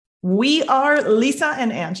We are Lisa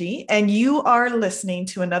and Angie, and you are listening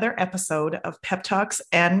to another episode of Pep Talks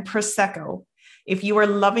and Prosecco. If you are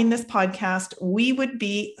loving this podcast, we would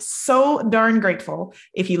be so darn grateful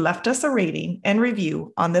if you left us a rating and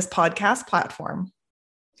review on this podcast platform.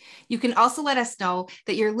 You can also let us know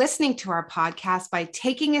that you're listening to our podcast by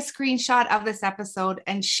taking a screenshot of this episode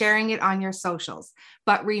and sharing it on your socials.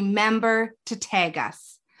 But remember to tag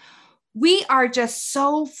us. We are just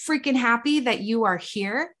so freaking happy that you are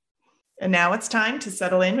here. And now it's time to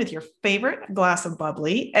settle in with your favorite glass of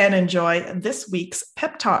bubbly and enjoy this week's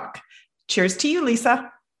Pep Talk. Cheers to you,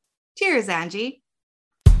 Lisa. Cheers, Angie.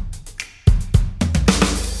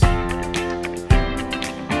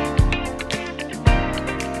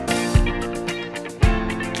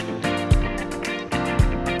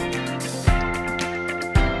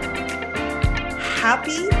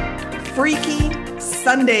 Happy freaking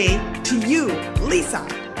Sunday to you, Lisa.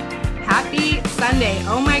 Happy Sunday.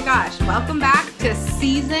 Oh my gosh. Welcome back to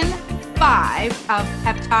season 5 of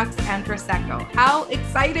Pep Talks and Prosecco. How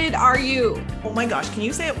excited are you? Oh my gosh. Can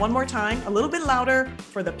you say it one more time? A little bit louder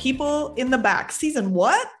for the people in the back. Season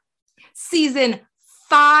what? Season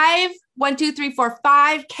 5. 1, 2, 3, 4,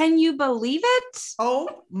 5. Can you believe it? Oh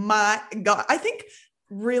my God. I think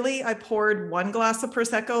really I poured one glass of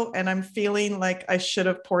Prosecco and I'm feeling like I should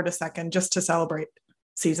have poured a second just to celebrate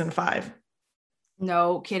season 5.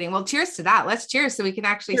 No kidding. Well, cheers to that. Let's cheers so we can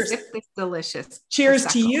actually sip this delicious. Cheers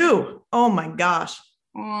Prosecco. to you. Oh my gosh.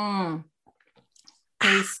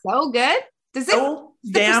 Tastes so good. Does it so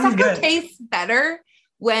damn Prosecco good. taste better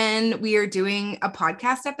when we are doing a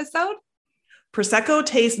podcast episode? Prosecco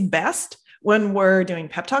tastes best when we're doing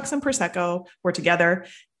Pep Talks and Prosecco. We're together.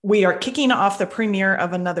 We are kicking off the premiere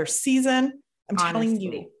of another season. I'm telling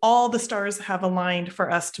you, all the stars have aligned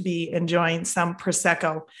for us to be enjoying some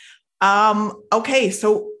Prosecco. Okay,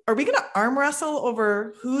 so are we going to arm wrestle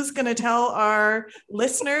over who's going to tell our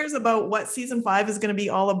listeners about what season 5 is going to be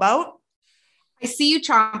all about? I see you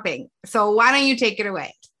chomping. So why don't you take it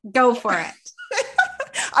away? Go for it.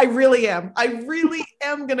 I really am. I really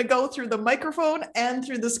am going to go through the microphone and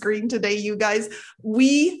through the screen today, you guys.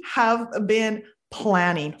 We have been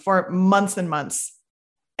planning for months and months,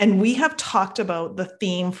 and we have talked about the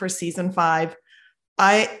theme for season 5.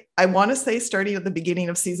 I want to say starting at the beginning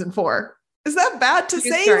of season 4. Is that bad to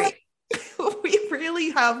say? We really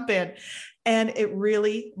have been. And it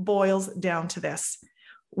really boils down to this.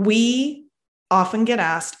 We often get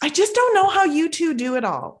asked, I just don't know how you two do it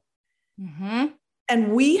all. Mm-hmm.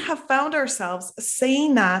 And we have found ourselves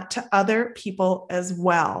saying that to other people as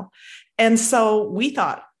well. And so we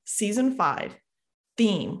thought season 5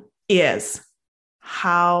 theme is,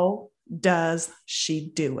 how does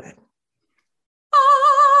she do it?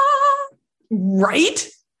 Right?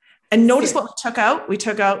 And notice what we took out. We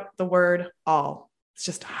took out the word all. It's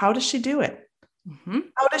just, how does she do it? Mm-hmm.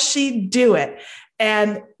 How does she do it?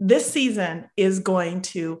 And this season is going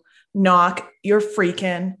to knock your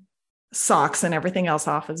freaking socks and everything else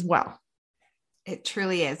off as well. It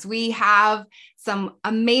truly is. We have some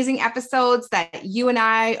amazing episodes that you and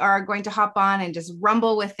I are going to hop on and just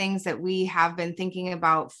rumble with things that we have been thinking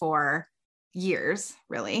about for years,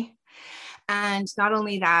 really. And not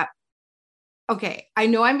only that, okay, I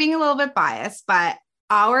know I'm being a little bit biased, but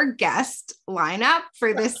our guest lineup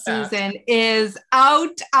for this season is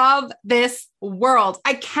out of this world.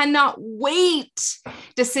 I cannot wait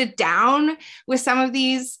to sit down with some of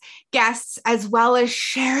these guests as well as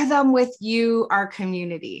share them with you, our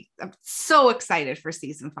community. I'm so excited for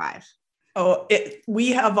season 5. Oh,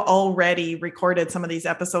 we have already recorded some of these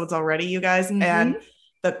episodes already, you guys, Mm-hmm. and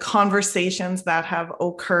the conversations that have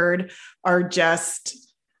occurred are just...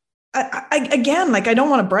 again, like, I don't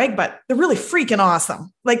want to brag, but they're really freaking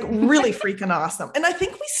awesome, like really freaking awesome. And I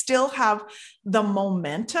think we still have the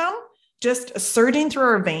momentum just surging through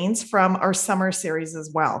our veins from our summer series as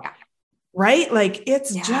well. Right? Like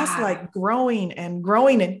it's just like growing and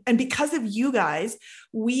growing. And because of you guys,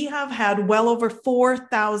 we have had well over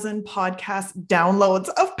 4,000 podcast downloads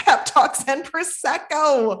of Pep Talks and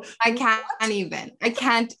Prosecco. I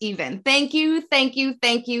can't even. Thank you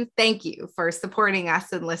for supporting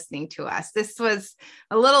us and listening to us. This was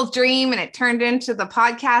a little dream and it turned into the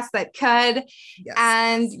podcast that could. Yes.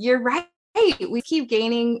 And you're right. We keep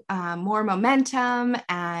gaining more momentum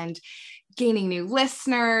and gaining new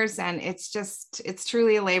listeners, and it's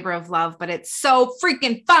truly a labor of love, but it's so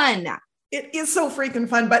freaking fun. It is so freaking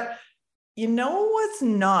fun, but you know what's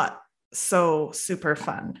not so super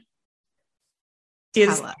fun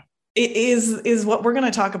is what we're going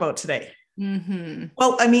to talk about today. Mm-hmm.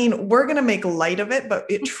 Well, I mean, we're going to make light of it, but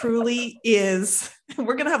it truly is,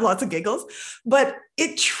 we're going to have lots of giggles, but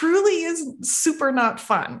it truly is super not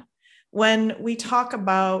fun. when we talk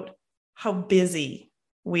about how busy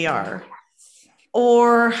we are,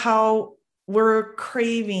 or how we're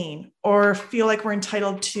craving or feel like we're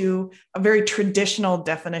entitled to a very traditional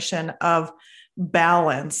definition of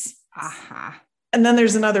balance. Uh-huh. And then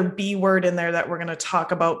there's another B word in there that we're going to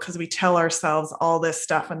talk about because we tell ourselves all this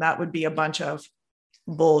stuff, and that would be a bunch of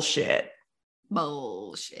bullshit.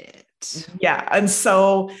 Yeah. And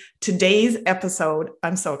so today's episode,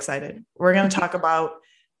 I'm so excited. We're going to talk about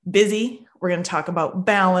busy. We're going to talk about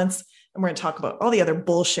balance, and we're going to talk about all the other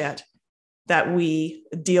bullshit that we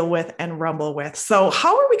deal with and rumble with. So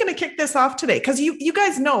how are we going to kick this off today? Because you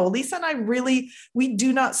guys know, Lisa and I we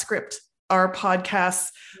do not script our podcasts.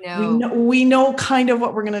 No. We know kind of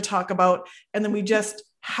what we're going to talk about, and then we just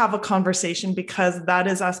have a conversation because that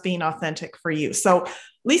is us being authentic for you. So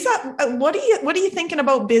Lisa, what are you thinking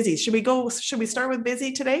about busy? Should we start with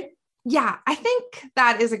busy today? Yeah, I think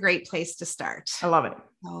that is a great place to start. I love it.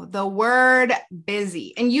 So the word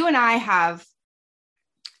busy, and you and I have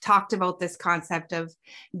talked about this concept of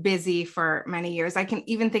busy for many years. I can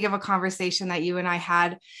even think of a conversation that you and I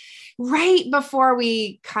had right before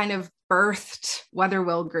we kind of birthed Weather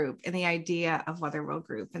Will Group and the idea of Weather Will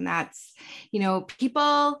Group. And that's,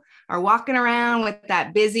 people are walking around with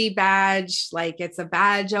that busy badge, like it's a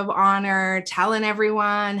badge of honor, telling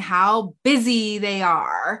everyone how busy they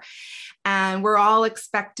are. And we're all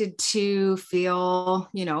expected to feel,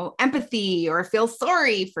 empathy or feel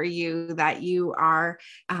sorry for you that you are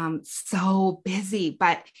so busy.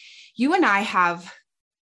 But you and I have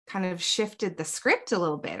kind of shifted the script a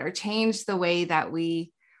little bit or changed the way that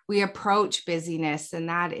we approach busyness. And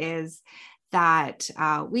that is that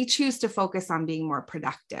we choose to focus on being more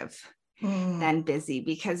productive than busy,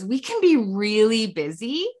 because we can be really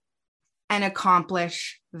busy and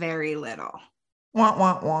accomplish very little. Wah,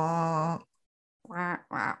 wah, wah. Wah,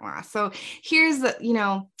 wah, wah. So here's the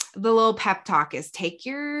little pep talk is take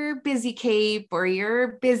your busy cape or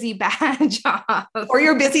your busy badge off. Or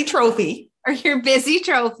your busy trophy. Or your busy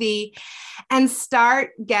trophy, and start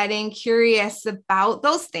getting curious about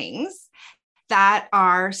those things that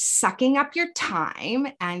are sucking up your time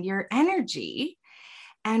and your energy,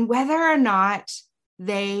 and whether or not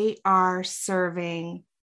they are serving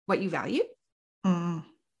what you value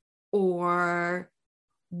or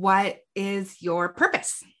what is your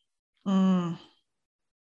purpose. I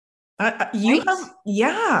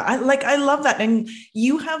love that. And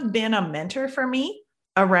you have been a mentor for me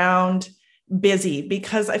around busy,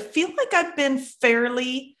 because I feel like I've been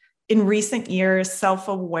fairly in recent years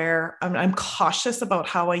self-aware. I'm cautious about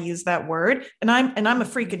how I use that word, and I'm a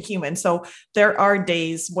freaking human. So there are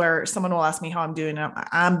days where someone will ask me how I'm doing.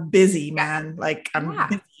 I'm busy, man. Like I'm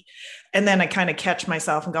busy. And then I kind of catch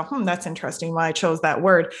myself and go, that's interesting why I chose that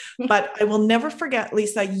word. But I will never forget,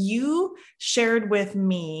 Lisa, you shared with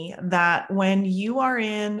me that when you are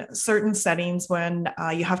in certain settings, when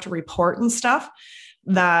you have to report and stuff,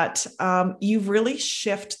 that you've really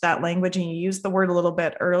shifted that language, and you used the word a little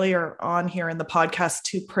bit earlier on here in the podcast,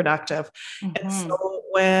 to productive. And so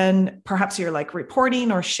when perhaps you're like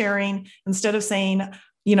reporting or sharing, instead of saying,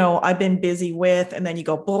 I've been busy with, and then you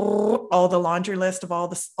go all the laundry list of all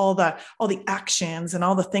the actions and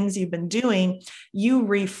all the things you've been doing, you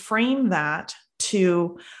reframe that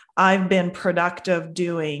to I've been productive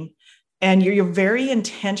doing, and you're very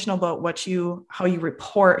intentional about how you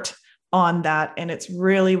report on that. And it's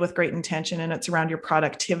really with great intention, and it's around your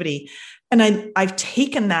productivity. And I've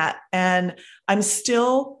taken that, and I'm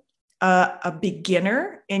still a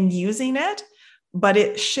beginner in using it, but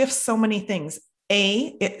it shifts so many things.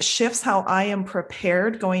 It shifts how I am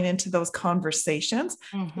prepared going into those conversations,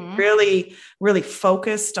 really, really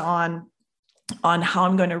focused on how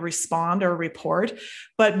I'm going to respond or report.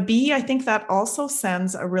 But B, I think that also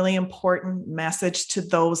sends a really important message to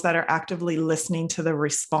those that are actively listening to the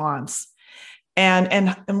response.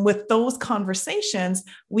 And with those conversations,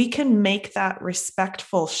 we can make that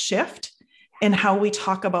respectful shift in how we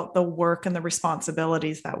talk about the work and the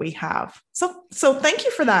responsibilities that we have. So thank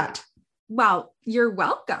you for that. Well, you're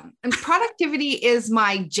welcome. And productivity is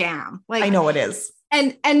my jam. I know it is.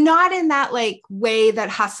 And not in that way that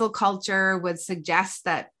hustle culture would suggest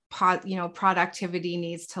that productivity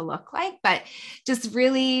needs to look like, but just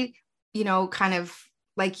really, kind of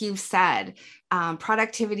like you've said,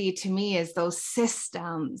 productivity to me is those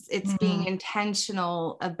systems. It's being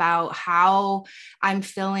intentional about how I'm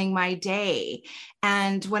filling my day.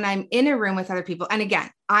 And when I'm in a room with other people, and again,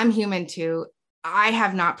 I'm human too. I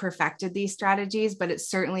have not perfected these strategies, but it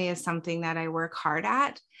certainly is something that I work hard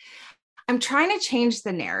at. I'm trying to change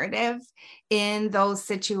the narrative in those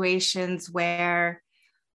situations where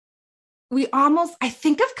I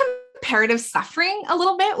think of comparative suffering a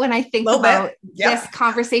little bit when I think Little about bit. Yeah. this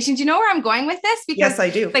conversation. Do you know where I'm going with this? Because Yes, I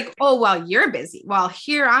do. it's like, oh, well, you're busy. Well,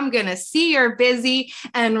 here I'm going to see you're busy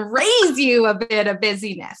and raise you a bit of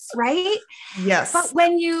busyness, right? Yes. But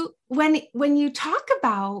when you talk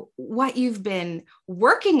about what you've been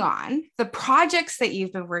working on, the projects that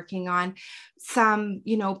you've been working on, some,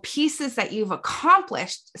 pieces that you've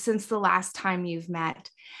accomplished since the last time you've met,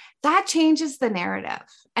 that changes the narrative,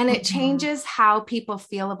 and it changes how people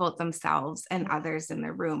feel about themselves and others in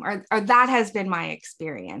the room, or that has been my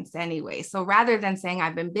experience anyway. So rather than saying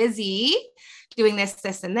I've been busy doing this,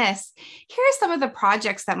 this, and this, here's some of the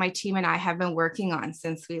projects that my team and I have been working on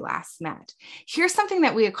since we last met. Here's something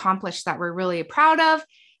that we accomplished that we're really proud of.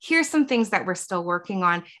 Here's some things that we're still working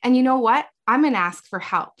on. And you know what? I'm going to ask for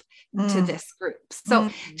help to this group.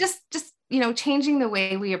 So just changing the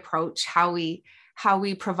way we approach how we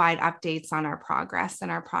provide updates on our progress and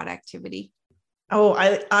our productivity. Oh,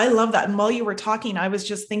 I love that. And while you were talking, I was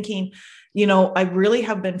just thinking, I really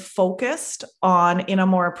have been focused on in a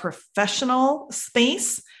more professional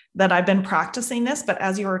space that I've been practicing this. But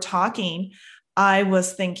as you were talking, I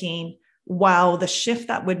was thinking, wow, the shift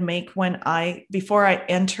that would make before I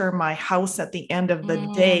enter my house at the end of the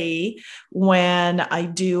day, when I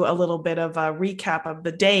do a little bit of a recap of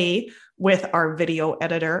the day with our video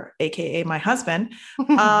editor, AKA my husband.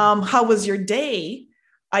 How was your day?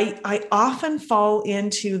 I often fall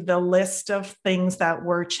into the list of things that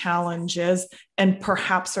were challenges and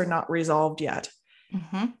perhaps are not resolved yet.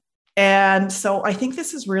 And so I think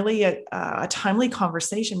this is really a timely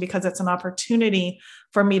conversation, because it's an opportunity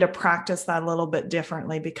for me to practice that a little bit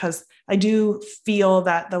differently, because I do feel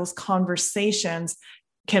that those conversations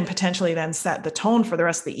can potentially then set the tone for the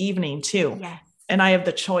rest of the evening too. Yes. And I have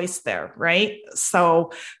the choice there, right?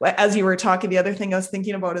 So as you were talking, the other thing I was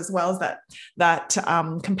thinking about as well is that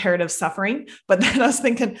comparative suffering, but then I was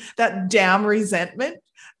thinking that damn resentment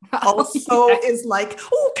also is like,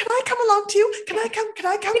 oh, can I come along too? Can I come?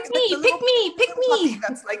 Pick me.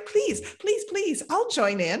 That's like, please, I'll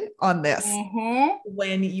join in on this.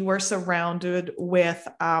 When you are surrounded with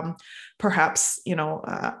perhaps,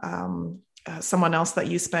 someone else that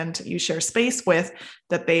you share space with,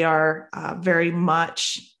 that they are very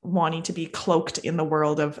much wanting to be cloaked in the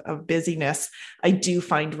world of busyness, I do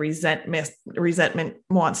find resentment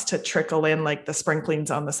wants to trickle in like the sprinklings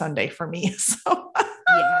on the Sunday for me. So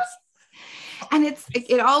yes. And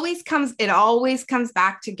it always comes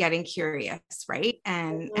back to getting curious, right?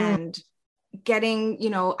 And getting,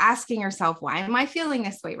 asking yourself, why am I feeling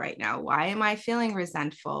this way right now? Why am I feeling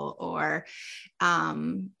resentful? Or,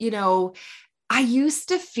 I used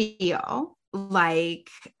to feel like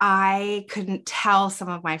I couldn't tell some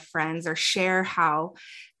of my friends or share how,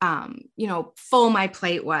 full my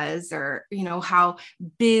plate was, or, how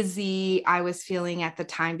busy I was feeling at the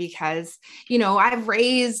time, because, I've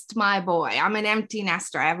raised my boy, I'm an empty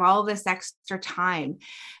nester, I have all this extra time.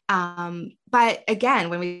 But again,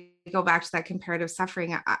 when we go back to that comparative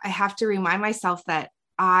suffering, I have to remind myself that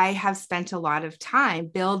I have spent a lot of time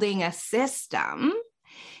building a system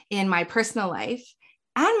in my personal life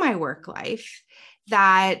and my work life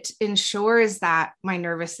that ensures that my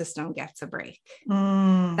nervous system gets a break,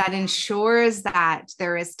 that ensures that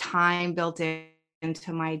there is time built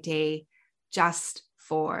into my day just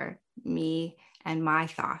for me and my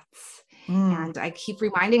thoughts. And I keep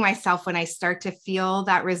reminding myself when I start to feel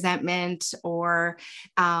that resentment, or,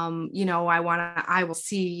 I will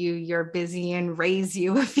see you, you're busy, and raise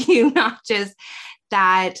you a few notches,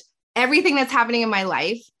 that everything that's happening in my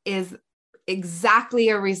life is exactly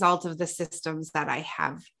a result of the systems that I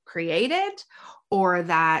have created, or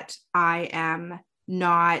that I am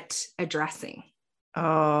not addressing.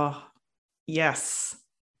 Oh, yes.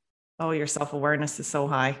 Oh, your self-awareness is so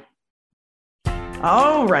high.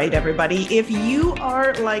 All right, everybody. If you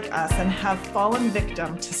are like us and have fallen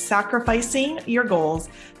victim to sacrificing your goals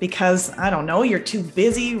because, I don't know, you're too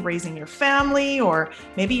busy raising your family, or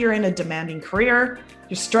maybe you're in a demanding career,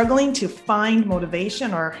 you're struggling to find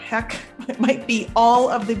motivation, or heck, it might be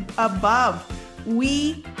all of the above.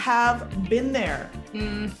 We have been there.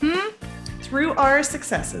 Through our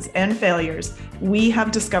successes and failures, we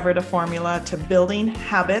have discovered a formula to building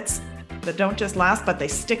habits that don't just last, but they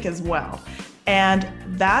stick as well. And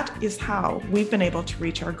that is how we've been able to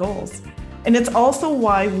reach our goals. And it's also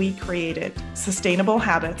why we created Sustainable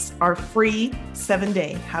Habits, our free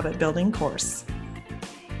 7-day habit building course.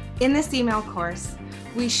 In this email course,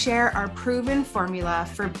 we share our proven formula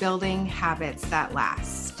for building habits that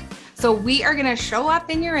last. So we are going to show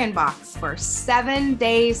up in your inbox for 7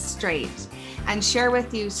 days straight and share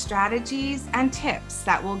with you strategies and tips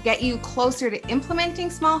that will get you closer to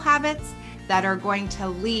implementing small habits that are going to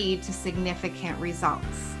lead to significant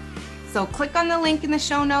results. So click on the link in the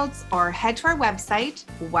show notes or head to our website,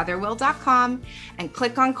 weatherwill.com, and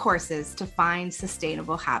click on courses to find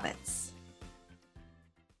sustainable habits.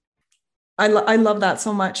 I love that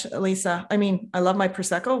so much, Lisa. I mean, I love my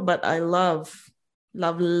Prosecco, but I love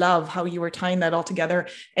how you were tying that all together.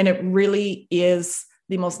 And it really is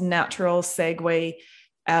the most natural segue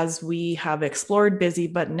as we have explored busy,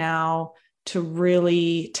 but now to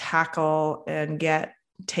really tackle and get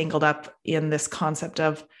tangled up in this concept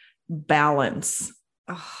of balance.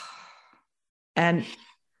 And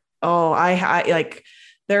I like,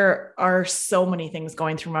 there are so many things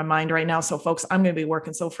going through my mind right now. So folks, I'm going to be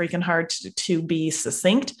working so freaking hard to be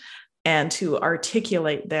succinct and to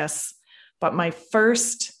articulate this. But my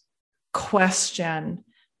first question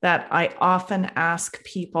that I often ask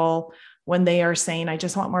people when they are saying, I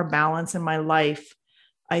just want more balance in my life,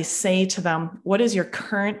 I say to them, what is your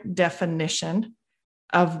current definition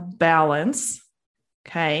of balance?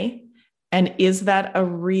 Okay. And is that a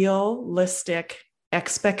realistic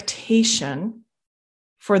expectation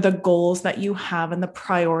for the goals that you have and the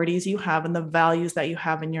priorities you have and the values that you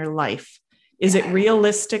have in your life? Is it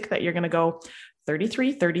realistic that you're going to go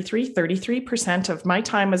 33% of my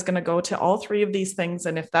time is going to go to all three of these things?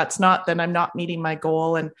 And if that's not, then I'm not meeting my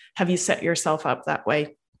goal. And have you set yourself up that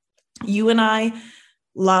way? You and I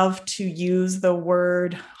love to use the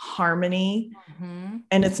word harmony. Mm-hmm.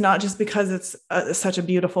 And it's not just because it's such a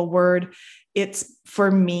beautiful word. It's,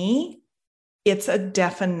 for me, it's a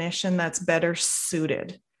definition that's better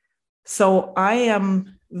suited. So I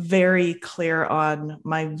am very clear on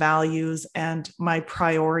my values and my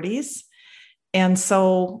priorities. And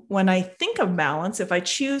so when I think of balance, if I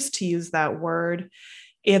choose to use that word,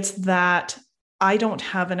 it's that I don't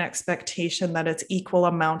have an expectation that it's equal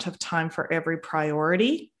amount of time for every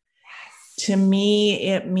priority. Yes. To me,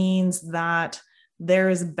 it means that there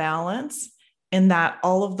is balance in that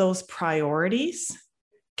all of those priorities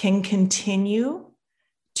can continue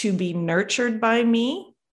to be nurtured by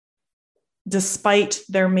me, despite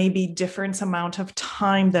there may be different amount of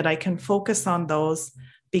time that I can focus on those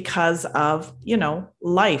because of,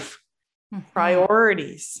 life, mm-hmm.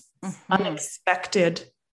 priorities, mm-hmm. unexpected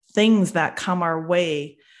things that come our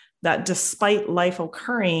way, that despite life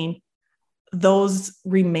occurring, those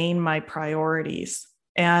remain my priorities.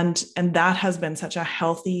 And that has been such a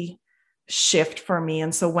healthy shift for me.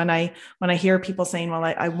 And so when I hear people saying, well,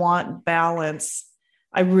 I want balance,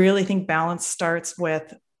 I really think balance starts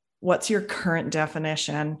with, what's your current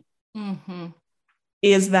definition? Mm-hmm.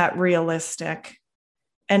 Is that realistic?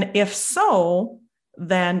 And if so,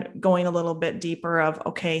 then going a little bit deeper of,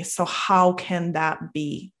 okay, so how can that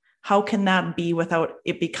be? How can that be without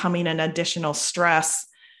it becoming an additional stress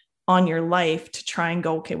on your life to try and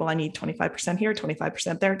go, okay, well, I need 25% here,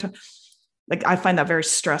 25% there. Like, I find that very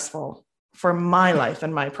stressful for my life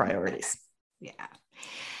and my priorities. Yeah.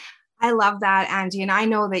 I love that, Angie. And I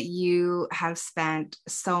know that you have spent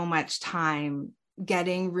so much time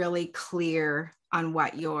getting really clear on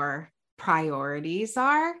what your priorities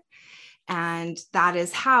are. And that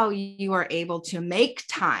is how you are able to make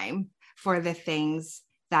time for the things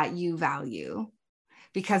that you value,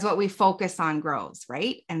 because what we focus on grows,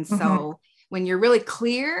 right? And so mm-hmm. when you're really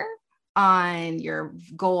clear on your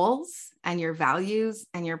goals and your values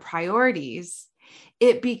and your priorities,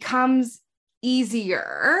 it becomes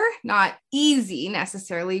easier, not easy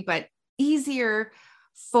necessarily, but easier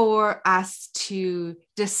for us to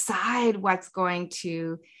decide what's going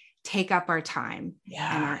to take up our time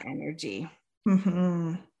and our energy.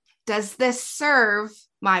 Mm-hmm. Does this serve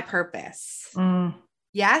my purpose? Mm.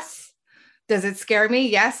 Yes. Does it scare me?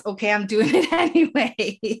 Yes. Okay, I'm doing it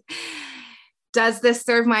anyway. Does this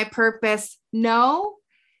serve my purpose? No.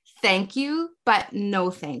 Thank you, but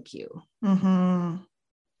no thank you. Mm-hmm.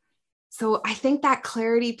 So I think that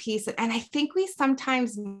clarity piece, and I think we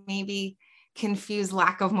sometimes maybe confuse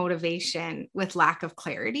lack of motivation with lack of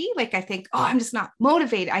clarity. Like, I think, I'm just not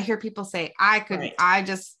motivated. I hear people say, I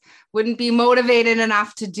just wouldn't be motivated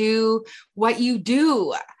enough to do what you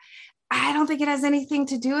do. I don't think it has anything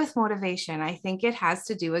to do with motivation. I think it has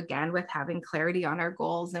to do, again, with having clarity on our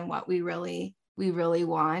goals and what we really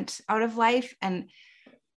want out of life. And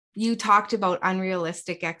you talked about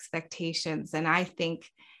unrealistic expectations. And I think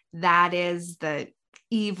that is the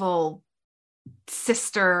evil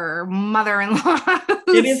sister, mother-in-law.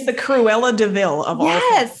 It is the Cruella de Vil of all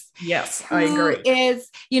things. Yes, I agree. Is,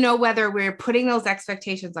 whether we're putting those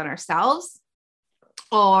expectations on ourselves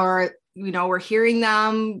or, we're hearing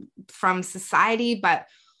them from society, but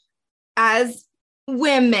as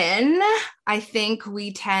women, I think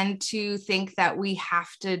we tend to think that we have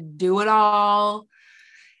to do it all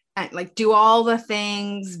and like do all the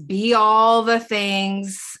things, be all the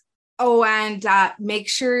things. Oh, and make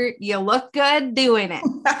sure you look good doing it,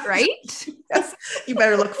 right? Yes, you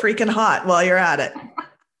better look freaking hot while you're at it.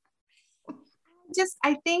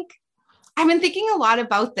 I think I've been thinking a lot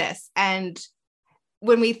about this, and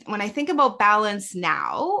when I think about balance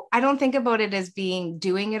now, I don't think about it as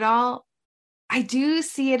doing it all. I do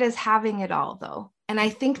see it as having it all, though. And I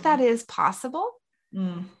think that is possible.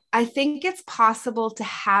 Mm. I think it's possible to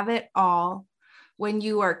have it all when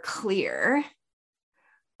you are clear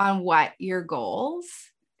on what your goals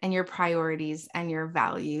and your priorities and your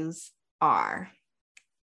values are.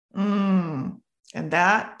 And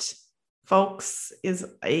that, folks, is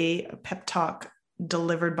a pep talk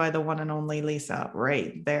delivered by the one and only Lisa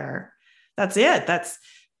right there. That's it.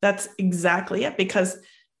 That's exactly it. Because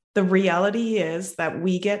the reality is that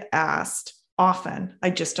we get asked often, I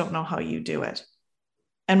just don't know how you do it.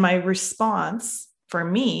 And my response for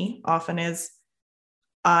me often is,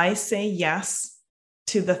 I say yes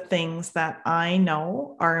to the things that I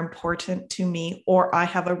know are important to me or I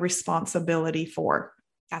have a responsibility for.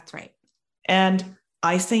 That's right. And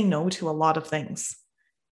I say no to a lot of things.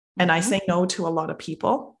 And I say no to a lot of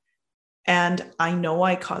people. And I know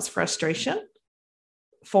I cause frustration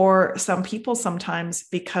for some people sometimes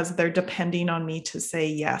because they're depending on me to say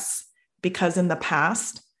yes, because in the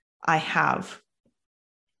past I have.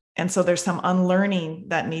 And so there's some unlearning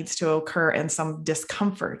that needs to occur and some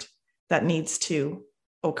discomfort that needs to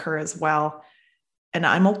occur as well. And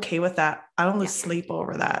I'm okay with that. I don't lose sleep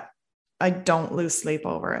over that. I don't lose sleep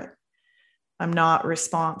over it. I'm not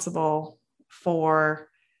responsible for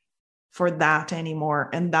that anymore.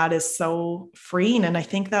 And that is so freeing. And I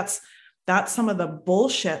think that's some of the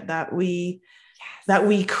bullshit that we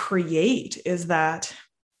create, is that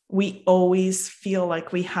we always feel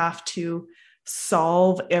like we have to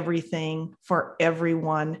solve everything for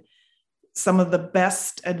everyone. Some of the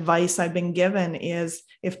best advice I've been given is,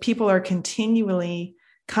 if people are continually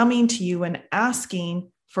coming to you and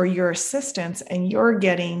asking for your assistance and you're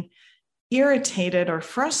getting irritated or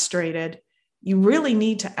frustrated, you really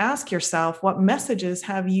need to ask yourself, what messages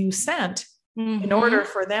have you sent in order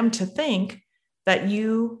for them to think that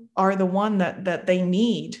you are the one that they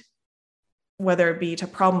need, whether it be to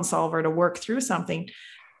problem solve or to work through something.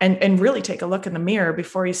 And really take a look in the mirror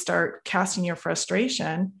before you start casting your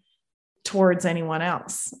frustration towards anyone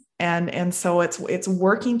else. And so it's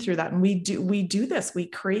working through that. And we do this. We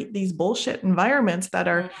create these bullshit environments that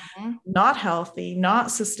are not healthy,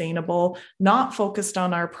 not sustainable, not focused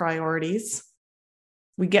on our priorities.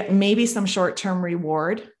 We get maybe some short-term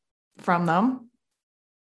reward from them,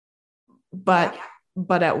 but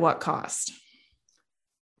at what cost?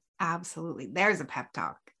 Absolutely. There's a pep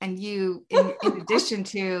talk. And you, in addition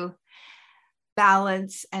to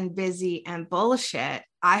balance and busy and bullshit,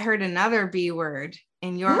 I heard another B word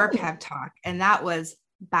in your pep talk, and that was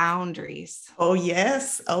boundaries. Oh,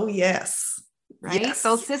 yes. Oh, yes. Right? Yes.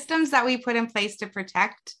 Those systems that we put in place to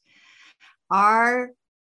protect ourselves,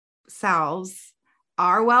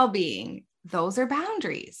 our well-being, those are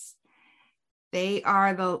boundaries. They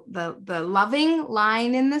are the loving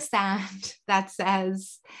line in the sand that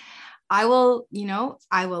says, I will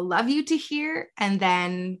love you to here, and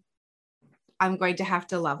then I'm going to have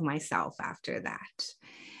to love myself after that.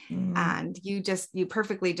 And you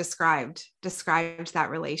perfectly described that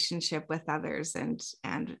relationship with others. And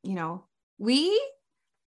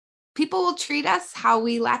people will treat us how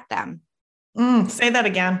we let them. Say that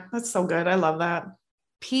again. That's so good. I love that.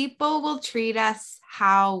 People will treat us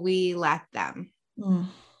how we let them.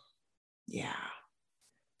 Yeah.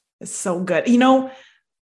 It's so good.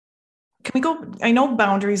 Can we go? I know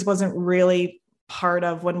boundaries wasn't really part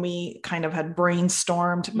of when we kind of had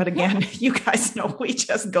brainstormed, but again, you guys know we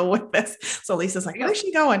just go with this. So Lisa's like, where's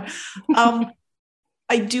she going?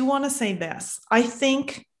 I do want to say this. I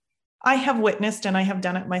think I have witnessed, and I have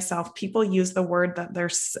done it myself, people use the word that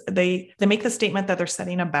they make the statement that they're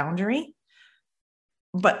setting a boundary,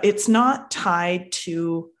 but it's not tied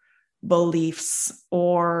to beliefs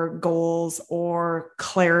or goals or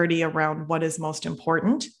clarity around what is most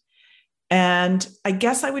important. And I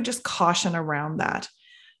guess I would just caution around that.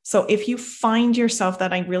 So if you find yourself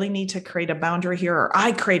that I really need to create a boundary here, or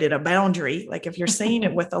I created a boundary, like if you're saying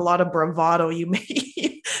it with a lot of bravado, you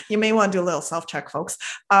may want to do a little self-check, folks.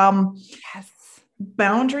 Yes.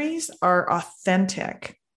 Boundaries are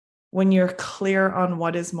authentic when you're clear on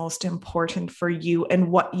what is most important for you and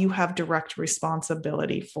what you have direct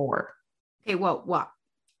responsibility for. Okay, well, what?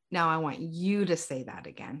 Now I want you to say that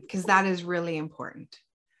again, because that is really important.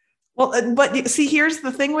 Well, but see, here's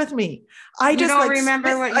the thing with me. I just don't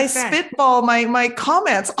remember what you said. I spitball my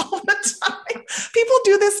comments all the time. People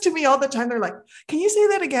do this to me all the time. They're like, can you say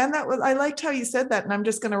that again? I liked how you said that. And I'm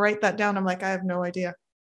just going to write that down. I'm like, I have no idea.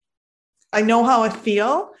 I know how I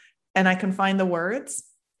feel and I can find the words,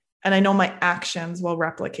 and I know my actions will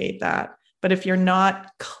replicate that. But if you're not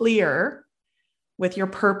clear with your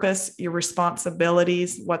purpose, your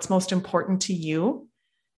responsibilities, what's most important to you,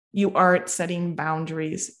 you aren't setting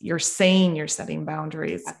boundaries. You're saying you're setting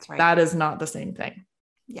boundaries. That's right. That is not the same thing.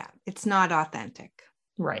 Yeah. It's not authentic.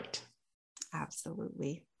 Right.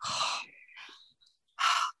 Absolutely.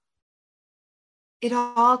 It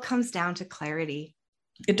all comes down to clarity.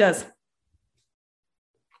 It does.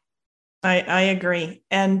 I agree.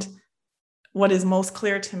 And what is most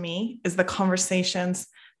clear to me is the conversations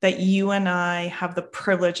that you and I have the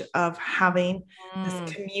privilege of having,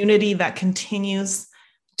 this community that continues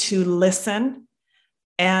to listen,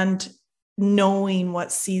 and knowing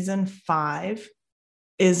what season 5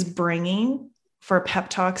 is bringing for Pep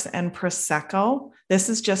Talks and Prosecco. This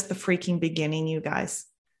is just the freaking beginning, you guys.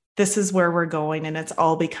 This is where we're going. And it's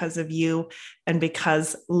all because of you, and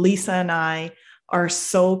because Lisa and I are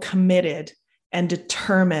so committed and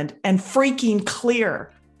determined and freaking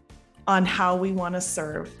clear on how we want to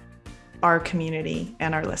serve our community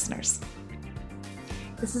and our listeners.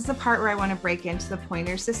 This is the part where I want to break into the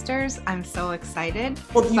Pointer Sisters. I'm so excited.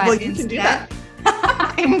 Well, you can do that.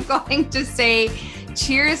 I'm going to say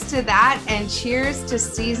cheers to that, and cheers to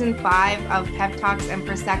season 5 of Pep Talks and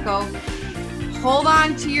Prosecco. Hold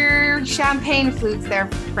on to your champagne flutes there,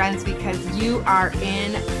 friends, because you are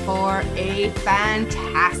in for a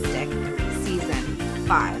fantastic season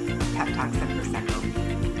 5 of Pep Talks and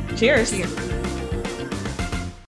Prosecco. Cheers. Cheers.